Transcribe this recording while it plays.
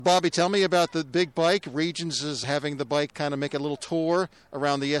Bobby, tell me about the big bike. Regions is having the bike kind of make a little tour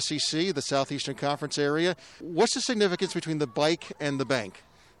around the SEC, the Southeastern Conference area. What's the significance between the bike and the bank?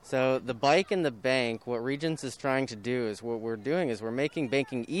 So the bike and the bank, what Regions is trying to do is we're making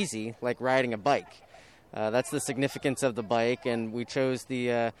banking easy like riding a bike. That's the significance of the bike, and we chose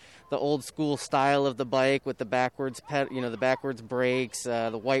the old school style of the bike with the backwards the backwards brakes,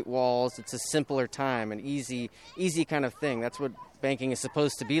 the white walls. It's a simpler time, an easy kind of thing. That's what banking is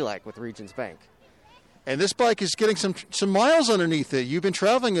supposed to be like with Regions Bank. And this bike is getting some miles underneath it. You've been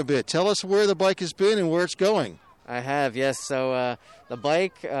traveling a bit. Tell us where the bike has been and where it's going. I have, yes. So the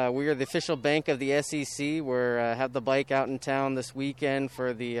bike, we are the official bank of the SEC. We have the bike out in town this weekend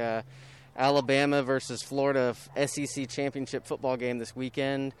for the Alabama versus Florida SEC championship football game this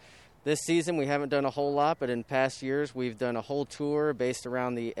weekend. This season we haven't done a whole lot, but in past years we've done a whole tour based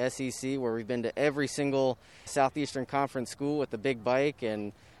around the SEC where we've been to every single Southeastern Conference school with the big bike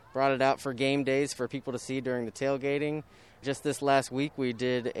and brought it out for game days for people to see during the tailgating. Just this last week we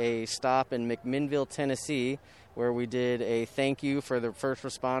did a stop in McMinnville, Tennessee, where we did a thank you for the first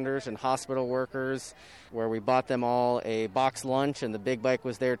responders and hospital workers, where we bought them all a box lunch, and the big bike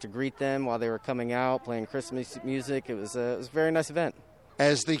was there to greet them while they were coming out, playing Christmas music. It was a very nice event.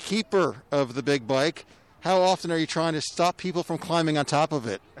 As the keeper of the big bike, how often are you trying to stop people from climbing on top of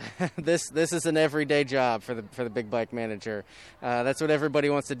it? This is an everyday job for the big bike manager. That's what everybody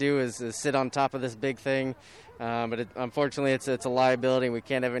wants to do is sit on top of this big thing. But unfortunately, it's a liability. We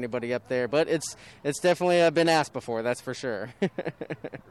can't have anybody up there. But it's definitely been asked before, that's for sure.